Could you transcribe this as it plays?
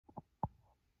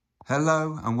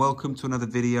Hello and welcome to another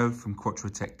video from Quattro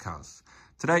Tech Cars.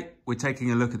 Today we're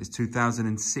taking a look at this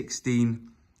 2016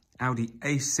 Audi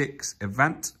A6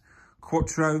 Avant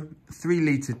Quattro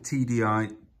 3-litre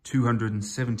TDI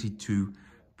 272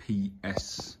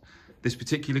 PS. This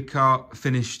particular car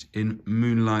finished in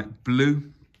moonlight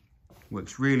blue,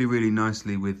 works really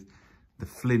nicely with the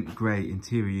Flint grey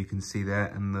interior you can see there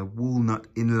and the walnut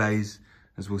inlays,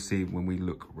 as we'll see when we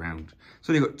look round.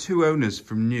 So you've got two owners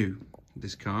from new,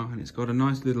 this car, and it's got a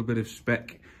nice little bit of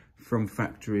spec from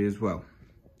factory as well.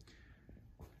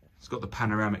 It's got the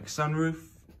panoramic sunroof,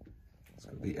 it's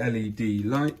got the LED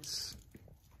lights,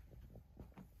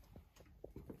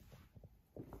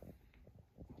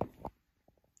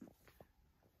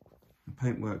 the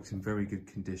paintwork's in very good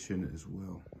condition as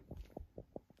well.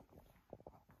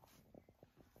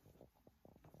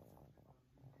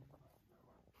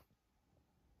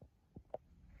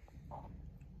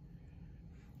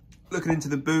 Looking into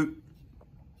the boot,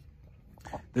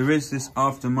 there is this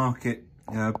aftermarket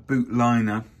boot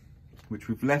liner, which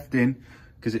we've left in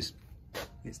because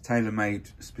it's tailor-made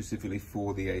specifically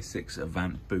for the A6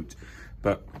 Avant boot.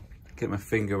 But get my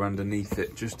finger underneath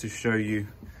it just to show you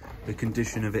the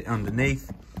condition of it underneath.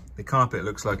 The carpet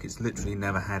looks like it's literally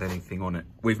never had anything on it.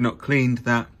 We've not cleaned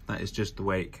that, that is just the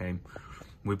way it came.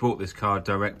 We bought this car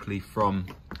directly from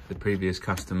the previous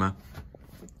customer,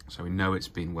 so we know it's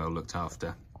been well looked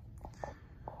after.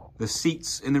 The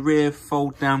seats in the rear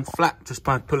fold down flat just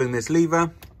by pulling this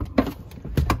lever. And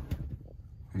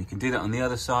you can do that on the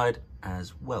other side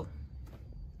as well.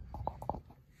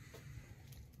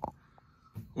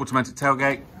 Automatic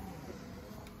tailgate.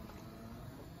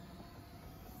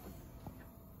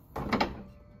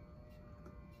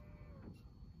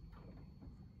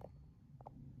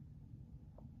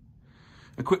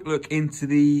 A quick look into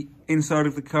the inside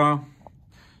of the car.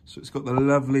 So it's got the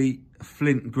lovely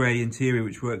Flint grey interior,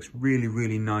 which works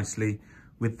really nicely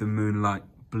with the moonlight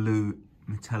blue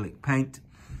metallic paint.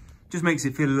 Just makes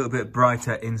it feel a little bit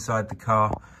brighter inside the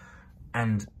car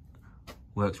and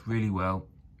works really well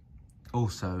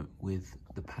also with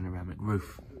the panoramic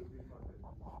roof.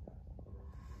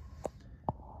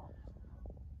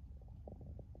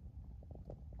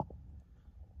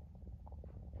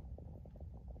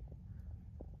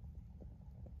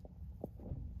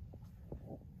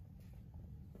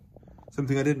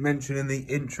 Something I didn't mention in the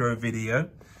intro video,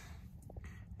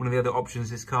 one of the other options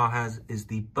this car has is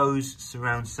the Bose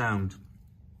surround sound.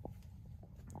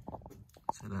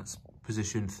 So that's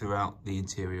positioned throughout the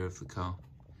interior of the car.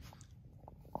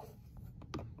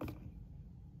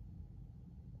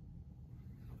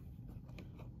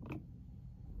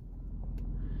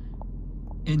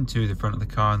 Into the front of the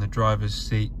car and the driver's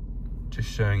seat, just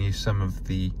showing you some of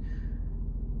the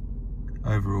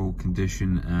overall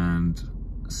condition and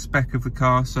spec of the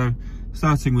car. So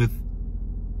starting with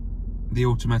the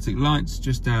automatic lights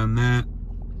just down there,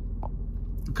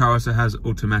 the car also has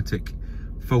automatic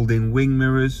folding wing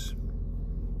mirrors,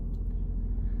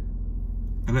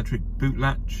 electric boot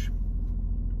latch.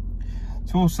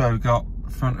 It's also got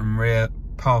front and rear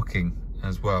parking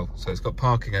as well, so it's got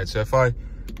parking aids. So if I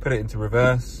put it into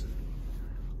reverse,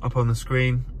 up on the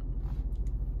screen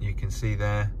you can see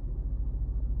there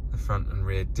the front and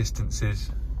rear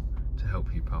distances to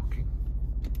help you parking.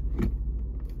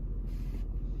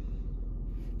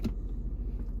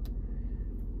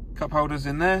 Cup holders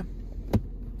in there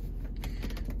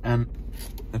and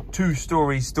a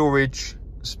 2-story storage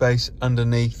space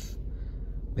underneath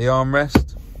the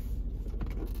armrest,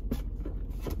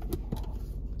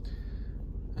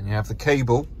 and you have the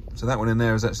cable, so that one in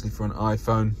there is actually for an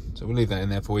iPhone, so we'll leave that in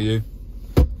there for you.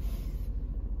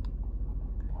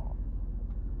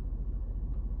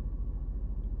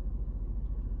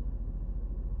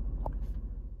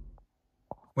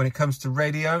 When it comes to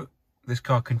radio, this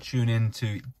car can tune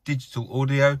into digital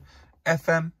audio,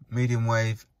 FM, medium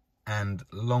wave and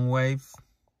long wave.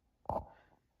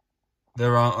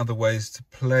 There are other ways to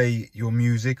play your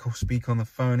music or speak on the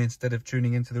phone instead of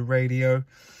tuning into the radio.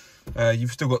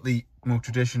 You've still got the more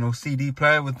traditional CD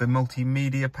player with the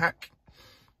multimedia pack.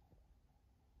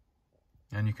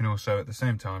 And you can also at the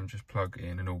same time just plug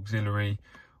in an auxiliary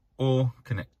or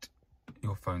connect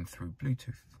your phone through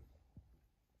Bluetooth.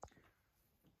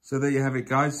 So there you have it,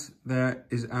 guys. There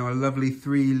is our lovely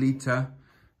 3-litre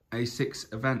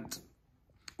A6 Avant.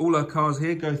 All our cars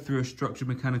here go through a structured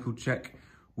mechanical check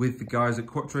with the guys at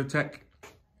Quattro Tech.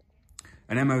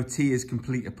 An MOT is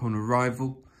complete upon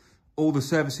arrival. All the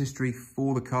service history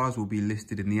for the cars will be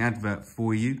listed in the advert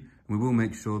for you. And we will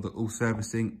make sure that all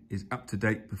servicing is up to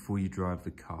date before you drive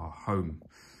the car home.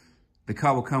 The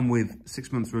car will come with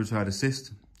 6 months roadside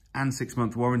assist, and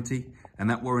 6-month warranty, and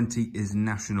that warranty is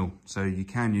national, so you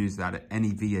can use that at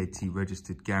any VAT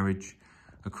registered garage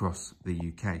across the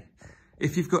UK.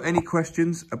 If you've got any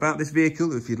questions about this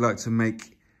vehicle, if you'd like to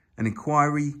make an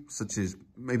inquiry, such as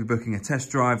maybe booking a test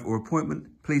drive or appointment,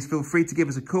 please feel free to give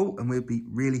us a call and we'll be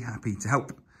really happy to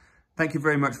help. Thank you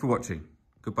very much for watching.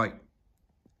 Goodbye.